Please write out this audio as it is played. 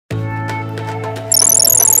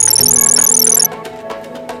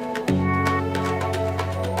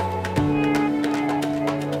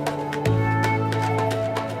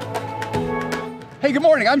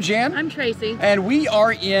morning. I'm Jan. I'm Tracy. And we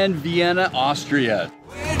are in Vienna, Austria.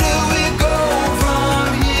 Where do we go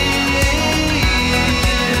from here?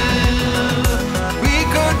 We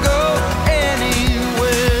could go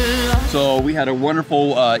anywhere. So we had a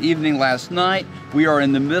wonderful evening last night. We are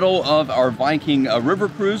in the middle of our Viking river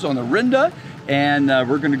cruise on the Rinda. And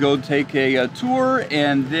we're going to go take a tour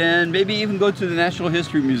and then maybe even go to the Natural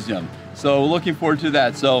History Museum. So looking forward to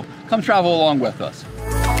that. So come travel along with us.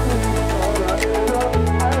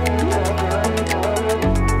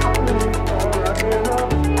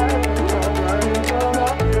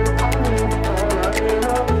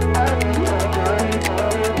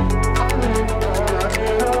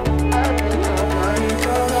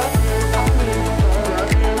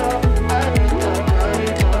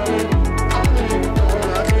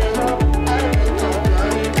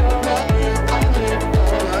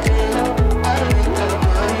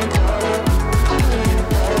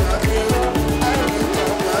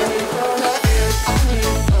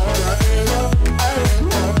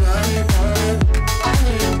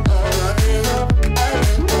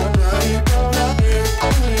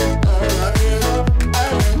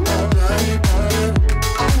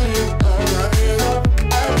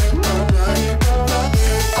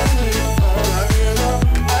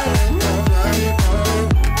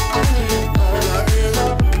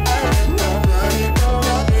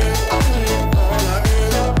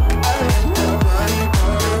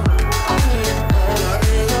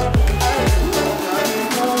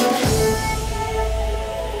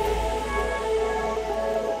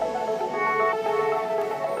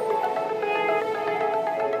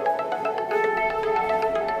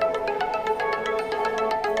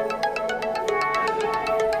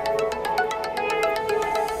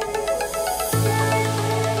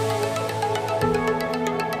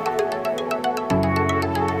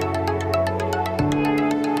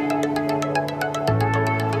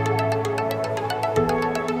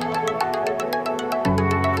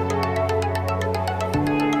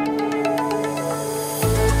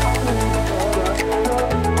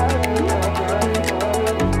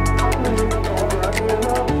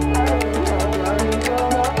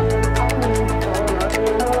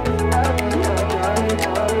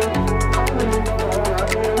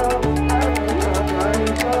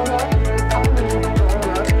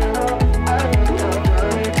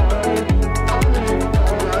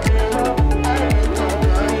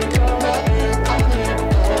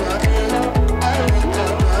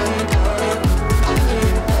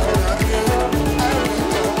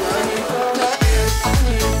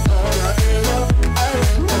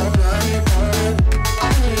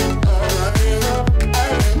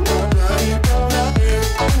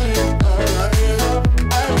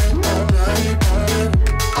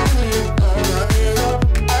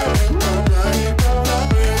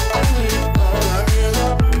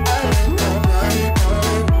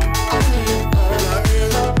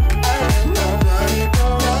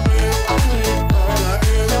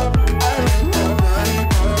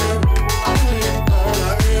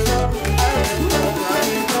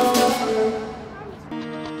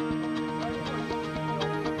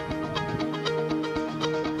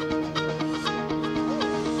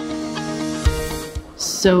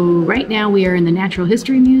 So right now we are in the Natural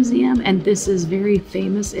History Museum, and this is very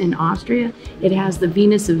famous in Austria. It has the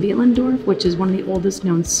Venus of Willendorf, which is one of the oldest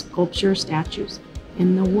known sculpture statues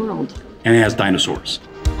in the world. And it has dinosaurs.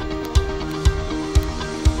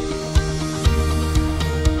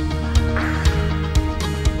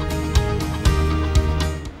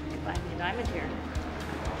 Find the diamond here.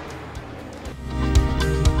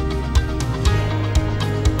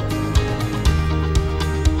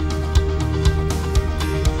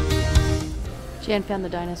 Jan found the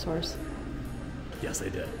dinosaurs. Yes, I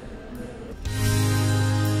did.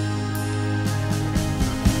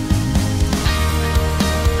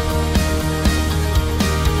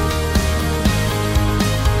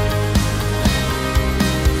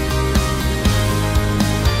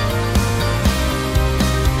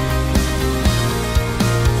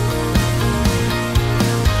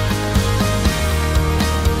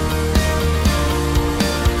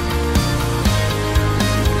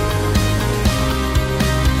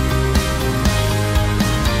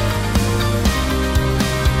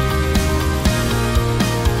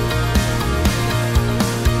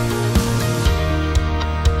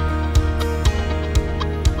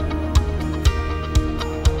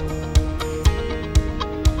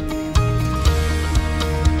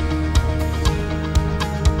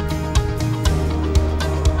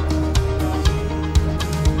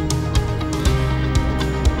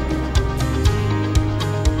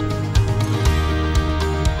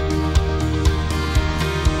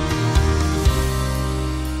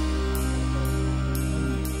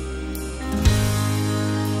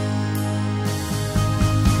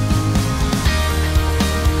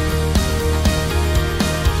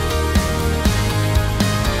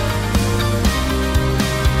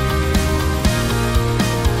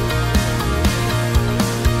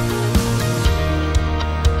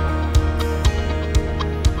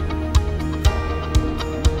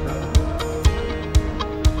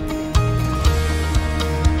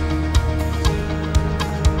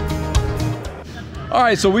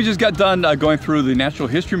 right, so we just got done going through the Natural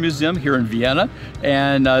History Museum here in Vienna,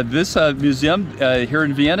 and this museum here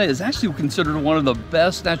in Vienna is actually considered one of the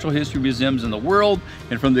best natural history museums in the world,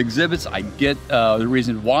 and from the exhibits I get the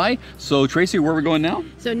reason why. So Tracy, where are we going now?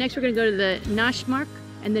 So next we're going to go to the Naschmark,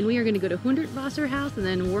 and then we are going to go to Hundertwasser House and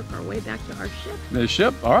then work our way back to our ship. The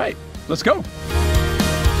ship? All right, let's go.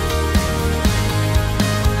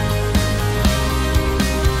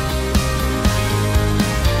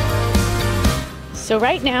 So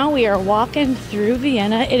right now we are walking through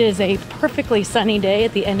Vienna. It is a perfectly sunny day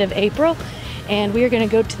at the end of April, and we are going to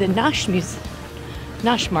go to the Naschmarkt.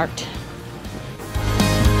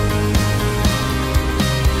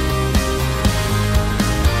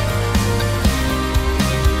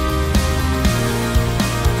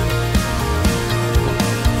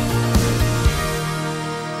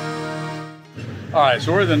 All right,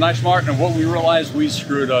 so we're at the Naschmarkt, and what we realized, we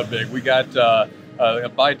screwed up big. We got a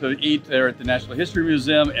bite to eat there at the Natural History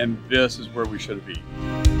Museum, and this is where we should be.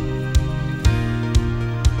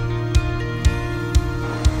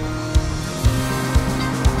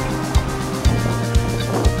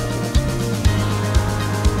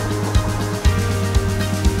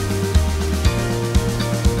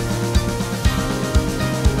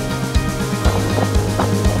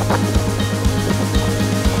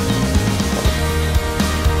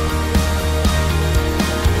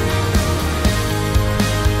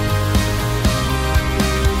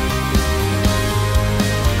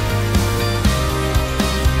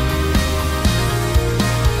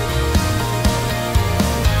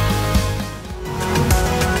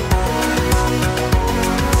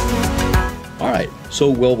 So,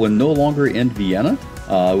 well, we're no longer in Vienna.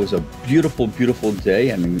 It was a beautiful, beautiful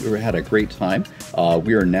day. I mean, we had a great time.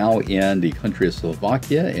 We are now in the country of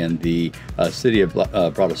Slovakia and the city of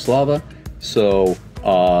Bratislava. So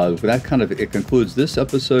that kind of, it concludes this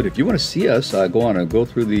episode. If you want to see us, go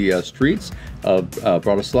through the streets of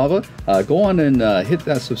Bratislava, go on and hit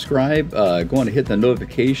that subscribe, go on and hit the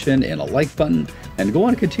notification and a like button, and go on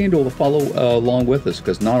and continue to follow along with us,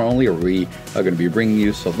 because not only are we going to be bringing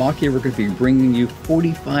you Slovakia, we're going to be bringing you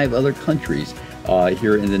 45 other countries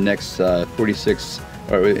here in the next 46,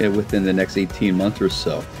 or within the next 18 months or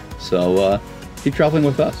so. So keep traveling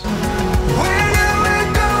with us.